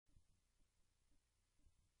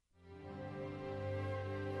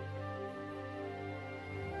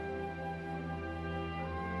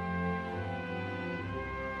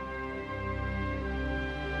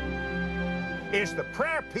It's the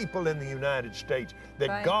prayer people in the United States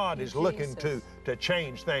that God is looking to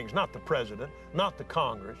change things, not the president, not the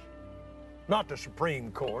Congress, not the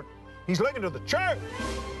Supreme Court. He's looking to the church.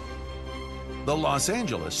 The Los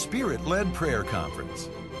Angeles Spirit-Led Prayer Conference.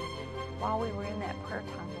 While we were in that prayer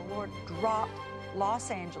time, the Lord dropped Los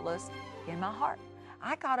Angeles in my heart.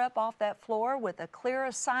 I got up off that floor with a clear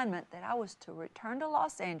assignment that I was to return to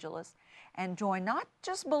Los Angeles and join not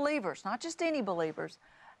just believers, not just any believers,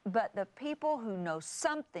 but the people who know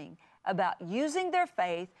something about using their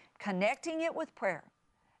faith, connecting it with prayer,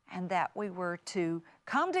 and that we were to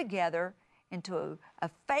come together into a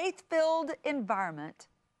faith-filled environment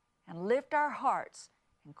and lift our hearts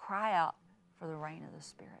and cry out for the reign of the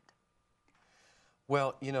Spirit.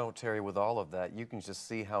 Well, you know, Terry, with all of that, you can just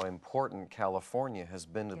see how important California has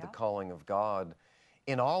been to the calling of God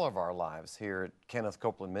in all of our lives here at Kenneth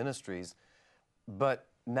Copeland Ministries. But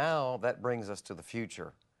now that brings us to the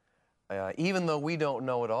future. Even though we don't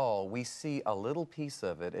know it all, we see a little piece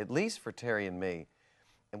of it, at least for Terry and me.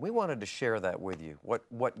 And we wanted to share that with you,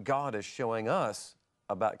 what God is showing us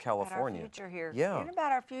about California. About our future here. Yeah. And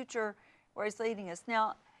about our future, where He's leading us.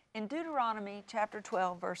 Now, in Deuteronomy chapter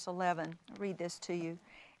 12, verse 11, I'll read this to you.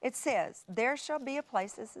 It says, there shall be a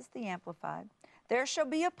place, this is the Amplified, there shall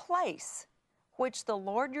be a place which the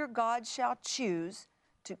Lord your God shall choose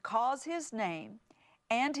to cause His name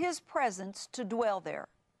and His presence to dwell there.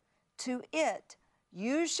 To it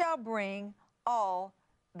you shall bring all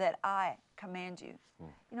that I command you.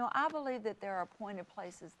 You know, I believe that there are appointed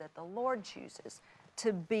places that the Lord chooses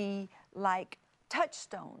to be like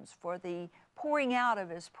touchstones for the pouring out of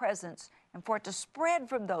His presence, and for it to spread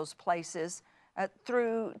from those places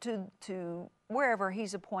through to wherever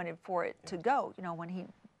He's appointed for it to go. You know, when He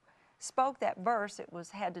spoke that verse, it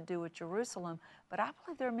had to do with Jerusalem, but I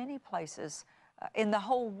believe there are many places in the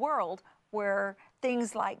whole world where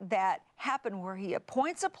things like that happen, where He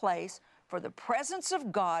appoints a place for the presence of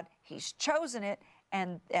God. He's chosen it,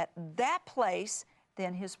 and at that place,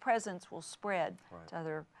 then His presence will spread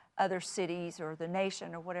to other cities or the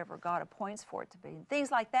nation or whatever God appoints for it to be. And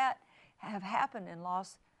things like that have happened in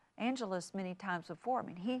Los Angeles many times before. I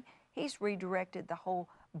mean, He's redirected the whole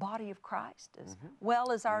body of Christ as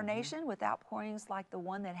well as our nation with outpourings like the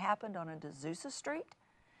one that happened on Azusa Street.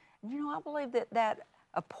 And, you know, I believe that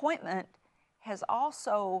appointment has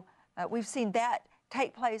also, we've seen that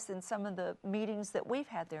take place in some of the meetings that we've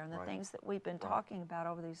had there and the things that we've been talking about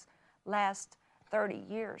over these last 30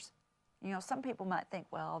 years. You know, some people might think,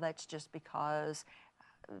 well, that's just because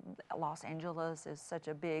Los Angeles is such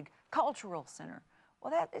a big cultural center.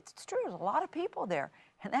 Well, it's true. There's a lot of people there,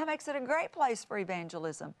 and that makes it a great place for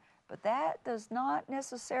evangelism. But that does not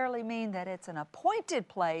necessarily mean that it's an appointed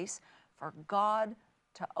place for God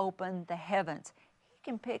to open the heavens. He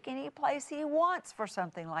can pick any place He wants for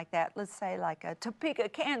something like that. Let's say like Topeka,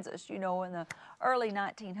 Kansas, you know, in the early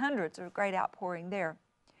 1900s, there's a great outpouring there.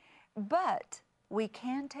 But we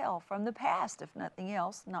can tell from the past, if nothing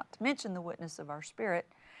else, not to mention the witness of our spirit,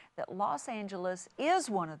 that Los Angeles is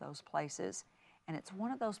one of those places, and it's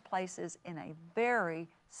one of those places in a very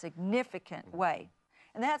significant way.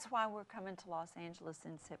 And that's why we're coming to Los Angeles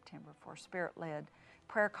in September for Spirit-Led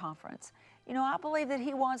Prayer Conference. You know, I believe that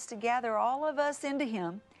He wants to gather all of us into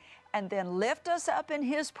Him and then lift us up in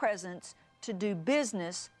His presence to do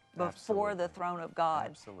business before the throne of God.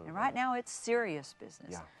 Absolutely. And right now it's serious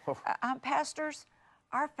business. Yeah. Pastors,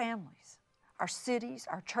 our families, our cities,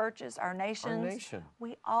 our churches, our nations,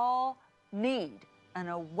 we all need an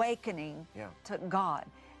awakening to God.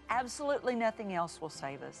 Absolutely nothing else will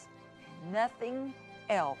save us. Nothing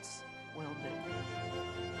else will do.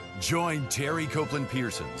 Join Terri Copeland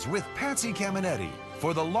Pearsons with Patsy Caminetti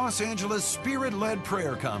for the Los Angeles Spirit-Led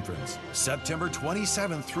Prayer Conference, September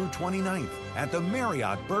 27th through 29th at the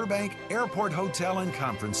Marriott Burbank Airport Hotel and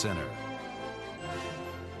Conference Center.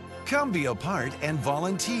 Come be a part and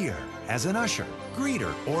volunteer as an usher,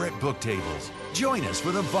 greeter, or at book tables. Join us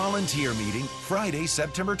for the volunteer meeting Friday,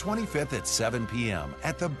 September 25th at 7 p.m.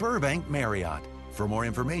 at the Burbank Marriott. For more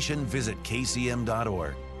information, visit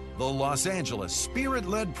kcm.org. The Los Angeles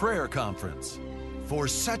Spirit-Led Prayer Conference. For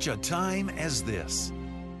such a time as this.